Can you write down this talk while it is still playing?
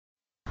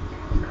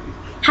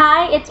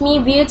Hi, it's me,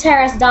 View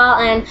Terrace Doll,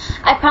 and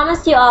I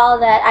promised you all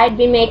that I'd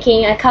be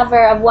making a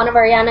cover of one of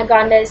Ariana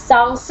Grande's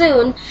songs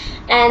soon,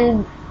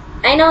 and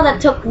I know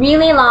that took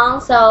really long,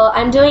 so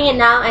I'm doing it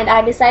now, and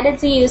I decided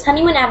to use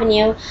Honeymoon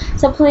Avenue,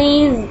 so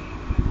please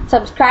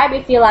subscribe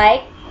if you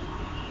like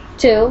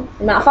to.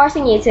 I'm not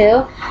forcing you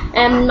to,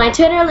 and my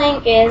Twitter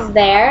link is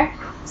there,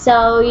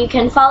 so you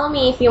can follow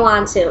me if you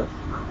want to.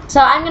 So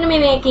I'm going to be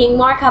making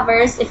more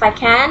covers if I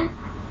can.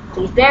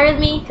 Please bear with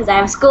me, because I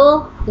have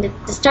school, and it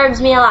disturbs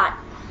me a lot.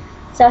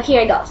 So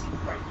here it goes.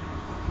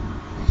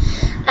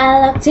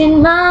 I looked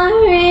in my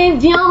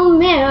rearview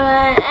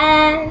mirror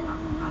and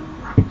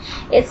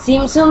it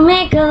seemed to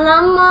make a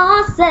lot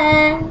more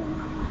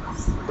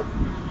sense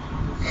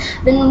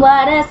than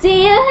what I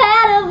see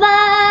ahead of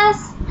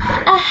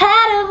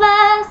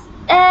us,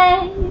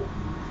 eh?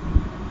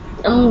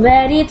 I'm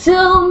ready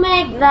to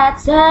make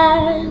that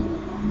turn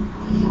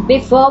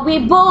before we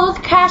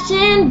both crash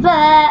and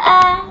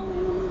burn.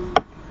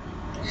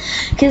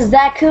 'Cause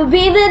that could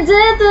be the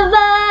death of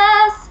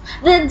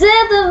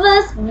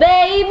us,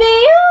 baby.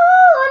 You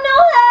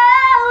know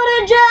how to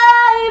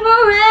drive a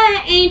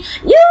rain.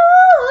 You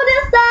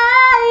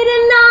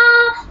decided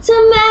not to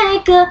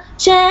make a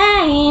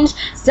change,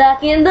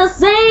 stuck in the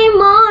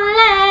same old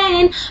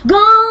lane,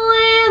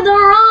 going the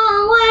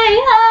wrong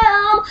way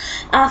home.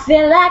 I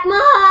feel like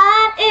my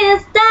heart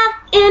is stuck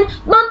in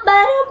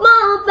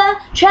bumper-to-bumper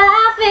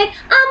traffic.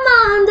 I'm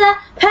under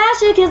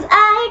pressure 'cause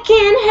I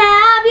can't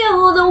have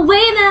you the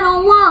way that I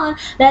want.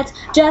 Let's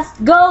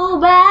just go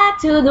back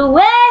to the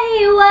way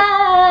it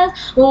was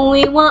when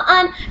we were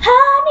on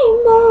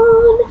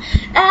Honeymoon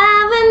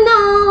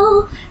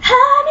Avenue.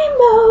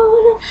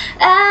 Honeymoon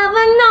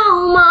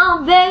Avenue, my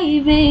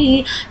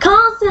baby,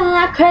 constant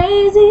like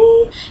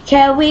crazy.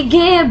 Can we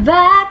get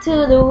back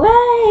to the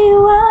way it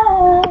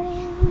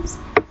was?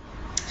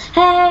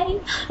 Hey,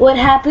 what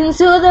happened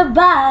to the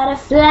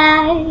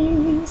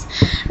butterflies?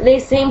 They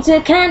seem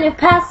to kind of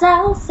pass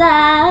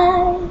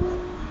outside,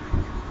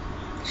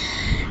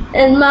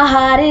 and my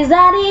heart is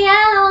at a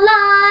yellow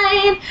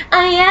line,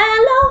 a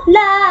yellow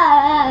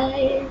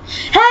line.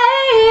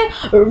 Hey,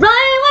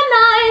 right when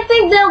I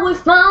think that we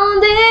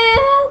found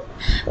it,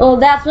 well,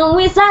 that's when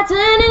we start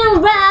turning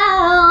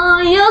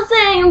around. You're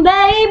saying,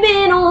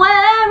 baby, don't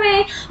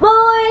worry,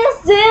 boy, you're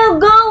still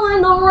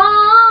going the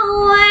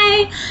wrong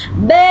way.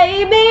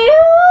 Baby,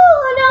 you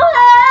know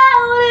how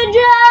to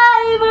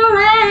drive a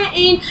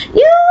rain.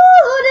 You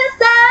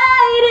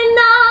decided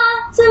not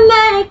to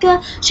make a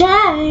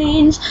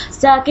change,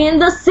 stuck in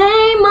the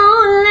same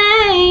old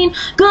lane,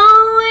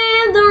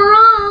 going the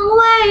wrong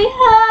way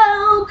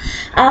home.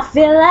 I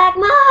feel like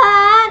my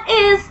heart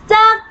is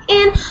stuck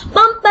in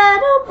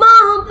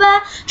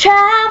bumper-to-bumper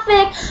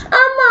traffic.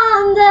 I'm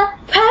under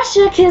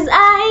pressure 'cause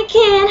I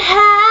can't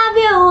have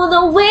you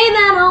the way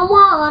that I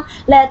want.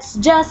 Let's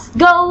just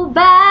go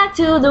back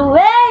to the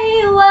way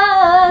it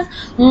was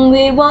when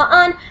we were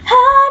on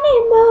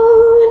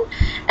Honeymoon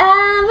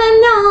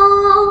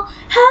Avenue.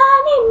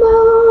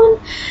 Honeymoon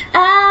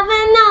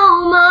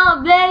Avenue, my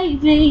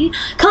baby,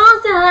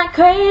 constant like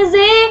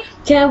crazy.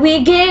 Can we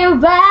get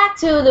back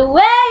to the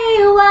way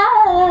it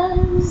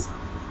was?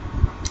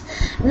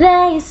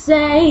 They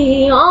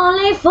say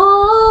only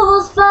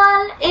fools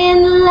fall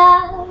in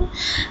love,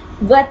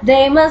 but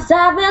they must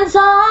have been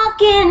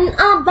talking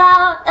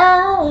about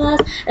us.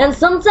 And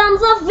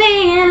sometimes I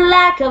feel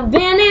like I've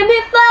been here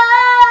before.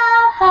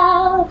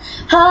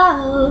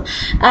 Oh,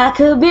 I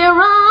could be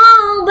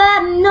wrong,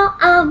 but no,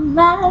 I'm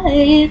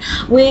right.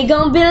 We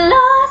gon' be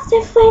lost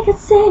if we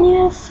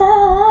continue to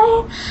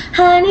fight.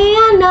 Honey,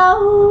 I know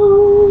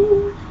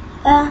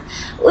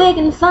we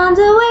can find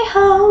a way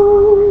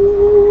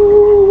home.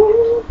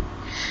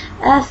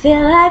 I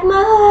feel like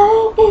my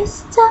heart is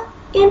stuck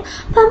in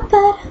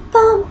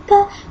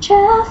bumper-to-bumper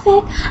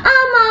traffic.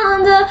 I'm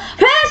under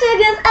pressure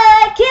 'cause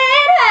I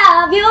can't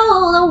have you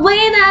the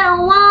way that I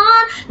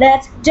want.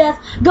 Let's just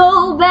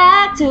go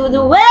back to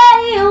the way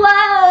it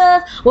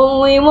was when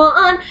we were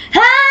on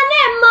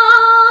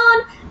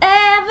Honeymoon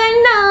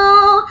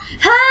Avenue.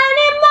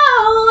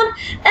 Honeymoon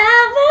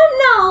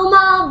Avenue,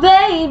 my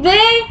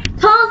baby,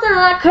 constant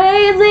like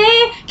crazy.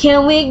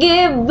 Can we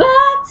get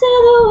back to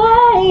the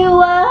way it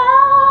was?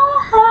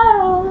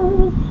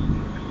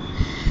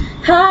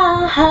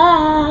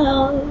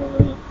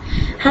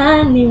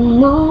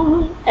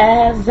 Honeymoon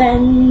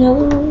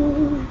Avenue.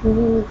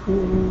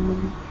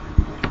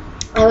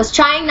 I was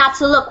trying not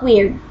to look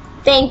weird.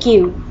 Thank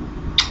you.